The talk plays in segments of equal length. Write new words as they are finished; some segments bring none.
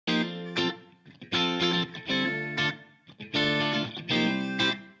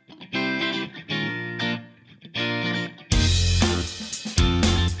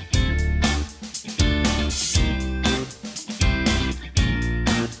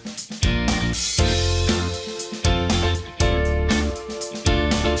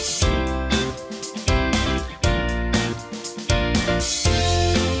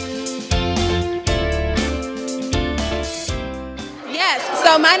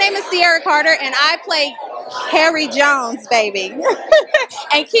name is Ciarra Carter, and I play Harry Jones, baby.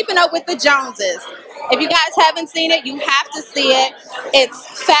 And Keeping Up with the Joneses. If you guys haven't seen it, you have to see it.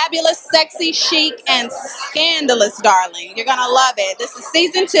 It's fabulous, sexy, chic, and scandalous, darling. You're going to love it. This is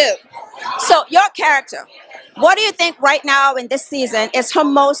season 2. So your character, what do you think right now in this season is her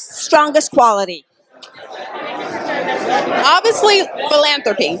most strongest quality? Obviously,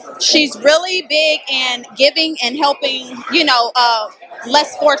 philanthropy. She's really big in giving and helping, you know,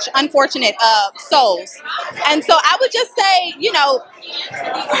 less unfortunate souls. And so I would just say, you know,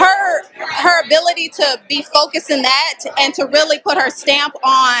 her ability to be focused in that and to really put her stamp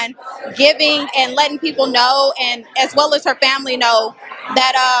on giving and letting people know, and as well as her family know,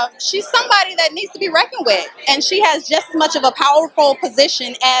 that she's somebody that needs to be reckoned with, and she has just as much of a powerful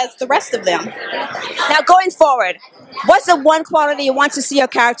position as the rest of them. Now going forward, what's the one quality you want to see your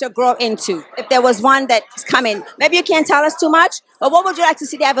character grow into? If there was one that's coming, maybe you can't tell us too much, but what would you like to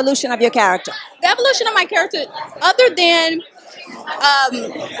see the evolution of your character? The evolution of my character, other than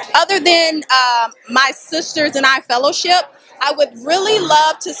my sisters and I fellowship, I would really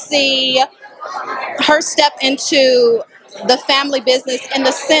love to see her step into the family business in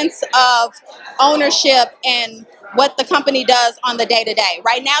the sense of ownership and what the company does on the day-to-day.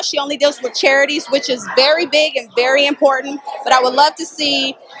 Right now, she only deals with charities, which is very big and very important, but I would love to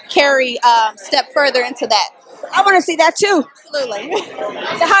see Carrie step further into that. I want to see that too. Absolutely.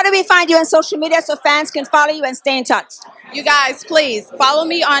 So how do we find you on social media so fans can follow you and stay in touch? You guys, please follow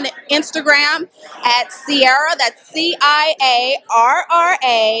me on Instagram at Ciarra, that's C-I-A-R-R-A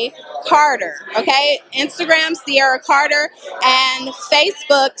Carter, okay? Instagram, Ciarra Carter, and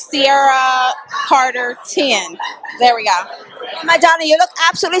Facebook, Ciarra Carter 10. There we go. My darling, you look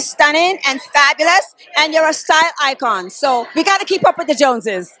absolutely stunning and fabulous, and you're a style icon. So we got to keep up with the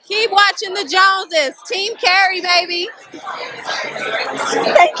Joneses. Keep watching the Joneses. Team Carrie, baby.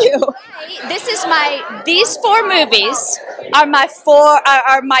 Thank you. This is these 4 movies are my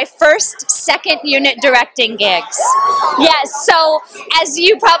first second unit directing gigs. Yes, so as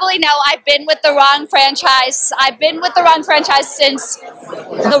you probably know, I've been with the Wrong franchise. I've been with the Wrong franchise since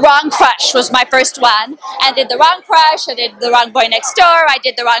The Wrong Crush was my first one. I did The Wrong Crush, I did The Wrong Boy Next Door, I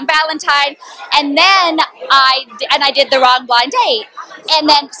did The Wrong Valentine, and then I did The Wrong Blind Date.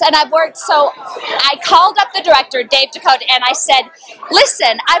 And I've worked, so I called up the director, Dave Dakota, and I said,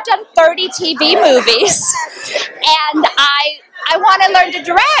 listen, I've done 30 TV movies, and I want to learn to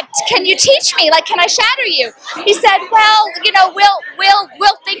direct. Can you teach me? Like, can I shadow you? He said, well, you know,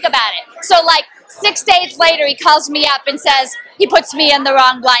 we'll think about it. So like 6 days later, he calls me up and says he puts me in The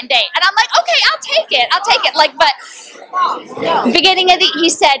Wrong Blind Date. And I'm like, okay, I'll take it. Like, but beginning of he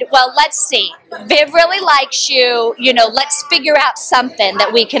said, well, let's see. Viv really likes you. You know, let's figure out something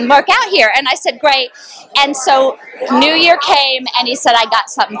that we can work out here. And I said, great. And so New Year came, and he said, I got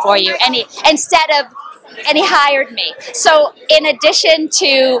something for you. And he hired me. So in addition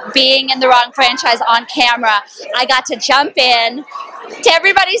to being in The Wrong franchise on camera, I got to jump in. To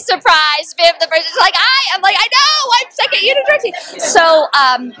everybody's surprise, Viv, the first, like, I'm like, I know, I'm second unit directing. So,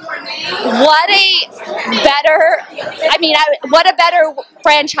 what a better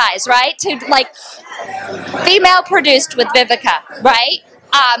franchise, right? To like, female produced with Vivica, right?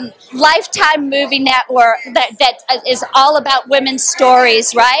 Lifetime movie network that is all about women's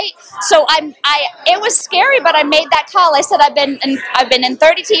stories, right? So it was scary, but I made that call. I said, I've been in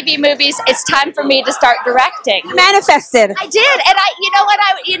 30 TV movies. It's time for me to start directing. Manifested. I did, and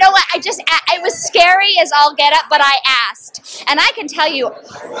it was scary as all get up, but I asked, and I can tell you,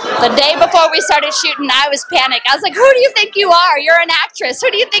 the day before we started shooting, I was panicked. I was like, who do you think you are? You're an actress. Who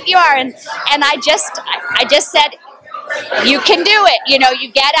do you think you are? And I just said, you can do it. You know,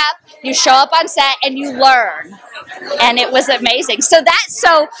 you get up, you show up on set, and you learn. And it was amazing.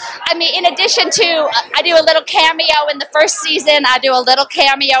 I mean, in addition to, I do a little cameo in the first season, I do a little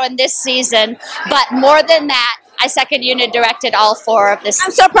cameo in this season, but more than that, I second unit directed all 4 of this. I'm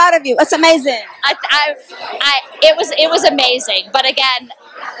so proud of you. It's amazing. It was amazing. But again,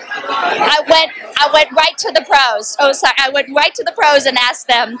 I went right to the pros. Oh, sorry. I went right to the pros and asked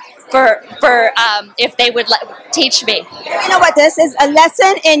them for if they would teach me. You know what? This is a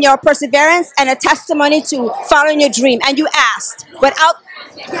lesson in your perseverance and a testimony to following your dream. And you asked without.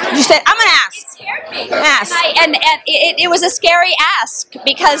 You said, I'm gonna ask. It scared me. Ask. And it was a scary ask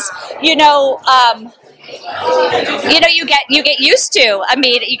because, you know, you know, you get used to. I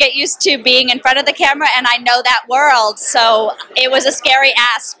mean, you get used to being in front of the camera, and I know that world. So it was a scary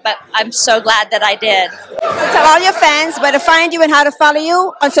ask, but I'm so glad that I did. Tell all your fans where to find you and how to follow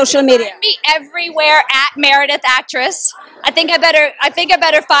you on social media. Me everywhere at Meredith Actress. I think I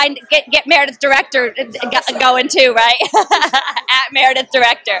better find get Meredith Director going too, right? At Meredith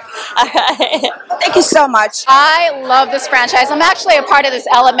Director. All right. Thank you so much. I love this franchise. I'm actually a part of this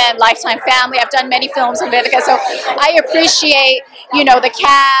Element Lifetime family. I've done many films with Vivica, so I appreciate, you know, the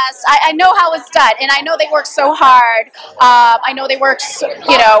cast. I know how it's done, and I know they work so hard. I know they work,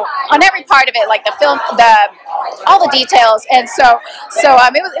 you know, on every part of it, like the film, all the details, and so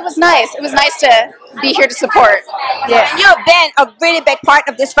it was nice. It was nice to be here to support. Yeah. And you've been a really big part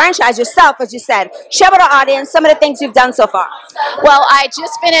of this franchise yourself, as you said. Share with our audience some of the things you've done so far. Well, I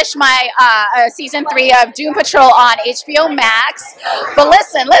just finished my season 3 of Doom Patrol on HBO Max. But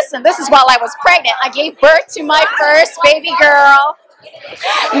listen, this is while I was pregnant. I gave birth to my first baby girl.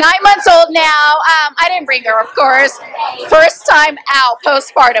 9 months old now. I didn't bring her, of course. First time out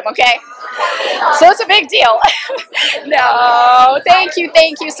postpartum, okay? So it's a big deal. No, thank you.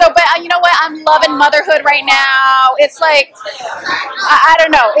 So, but you know what? I'm loving motherhood right now. It's like, I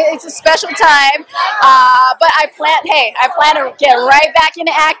don't know. It's a special time. But I plan to get right back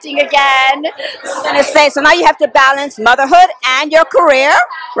into acting again. I was going to say, so now you have to balance motherhood and your career,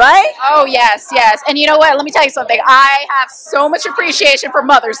 right? Oh, yes. And you know what? Let me tell you something. I have so much appreciation for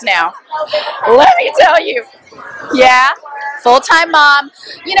mothers now. Let me tell you. Yeah. Full-time mom,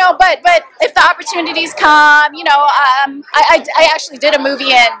 you know, but if the opportunities come, you know, I actually did a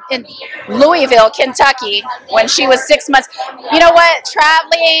movie in Louisville, Kentucky, when she was 6 months. You know what?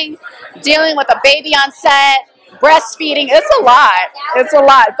 Traveling, dealing with a baby on set, breastfeeding, it's a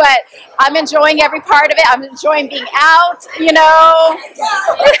lot, but I'm enjoying every part of it. I'm enjoying being out, you know.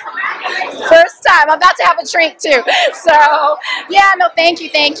 First time. I'm about to have a drink too. So yeah, no, thank you.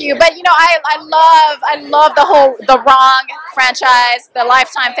 But you know, I love the Wrong franchise, the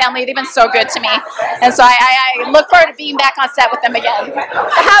Lifetime family. They've been so good to me, and so I look forward to being back on set with them again.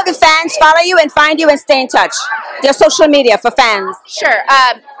 How do fans follow you and find you and stay in touch? Their social media for fans. Sure.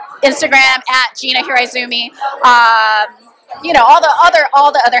 Instagram at Gina Hiraizumi. You know, all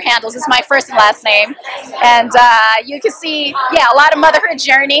the other handles is my first and last name, and you can see, yeah, a lot of motherhood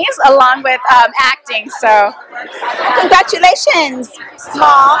journeys along with acting. So, congratulations, Small.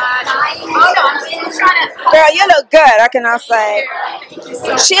 Oh no, I'm still trying to. Girl, you look good. I cannot say.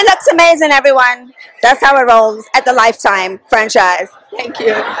 She looks amazing, everyone. That's how it rolls at the Lifetime franchise. Thank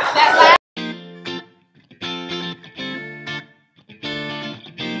you.